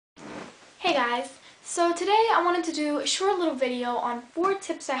Hey guys, so today I wanted to do a short little video on 4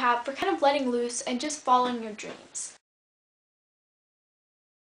 tips I have for kind of letting loose and just following your dreams.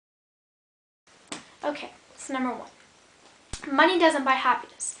 Okay, so number 1. Money doesn't buy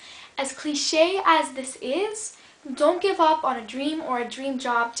happiness. As cliche as this is, don't give up on a dream or a dream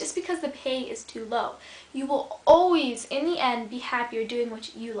job just because the pay is too low. You will always, in the end, be happier doing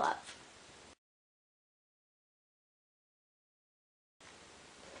what you love.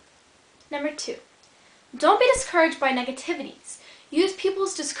 Number 2. Don't be discouraged by negativities. Use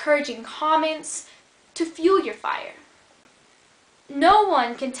people's discouraging comments to fuel your fire. No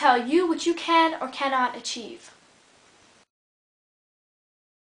one can tell you what you can or cannot achieve.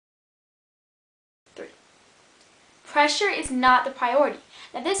 3. Pressure is not the priority.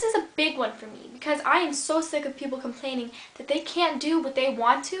 Now this is a big one for me because I am so sick of people complaining that they can't do what they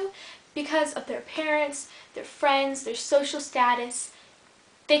want to because of their parents, their friends, their social status.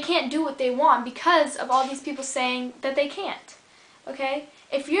 They can't do what they want because of all these people saying that they can't. Okay?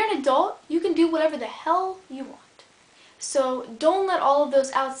 If you're an adult, you can do whatever the hell you want. So don't let all of those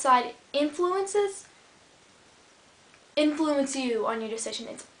outside influences influence you on your decision.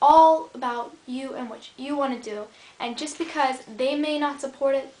 It's all about you and what you want to do. And just because they may not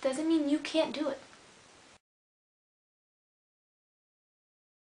support it doesn't mean you can't do it.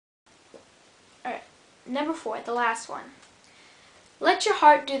 Alright, number 4, the last one. Let your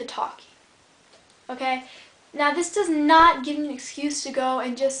heart do the talking. Okay? Now this does not give you an excuse to go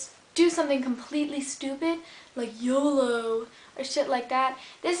and just do something completely stupid like YOLO or shit like that.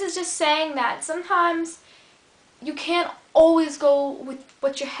 This is just saying that sometimes you can't always go with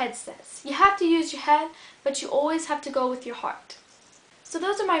what your head says. You have to use your head, but you always have to go with your heart. So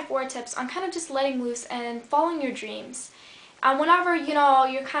those are my 4 tips on kind of just letting loose and following your dreams. And whenever,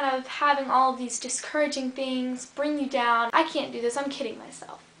 you're kind of having all of these discouraging things bring you down, I can't do this, I'm kidding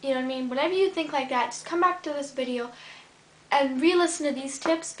myself. You know what I mean? Whenever you think like that, just come back to this video and re-listen to these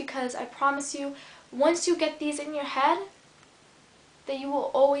tips because I promise you, once you get these in your head, that you will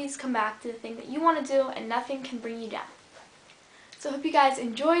always come back to the thing that you want to do and nothing can bring you down. So I hope you guys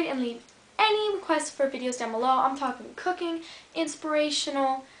enjoyed and leave any requests for videos down below. I'm talking cooking,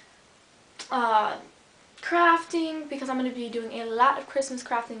 inspirational, crafting, because I'm going to be doing a lot of Christmas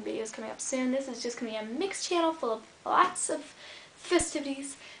crafting videos coming up soon. This is just going to be a mixed channel full of lots of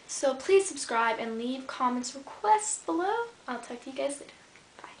festivities. So please subscribe and leave comments, requests below. I'll talk to you guys later.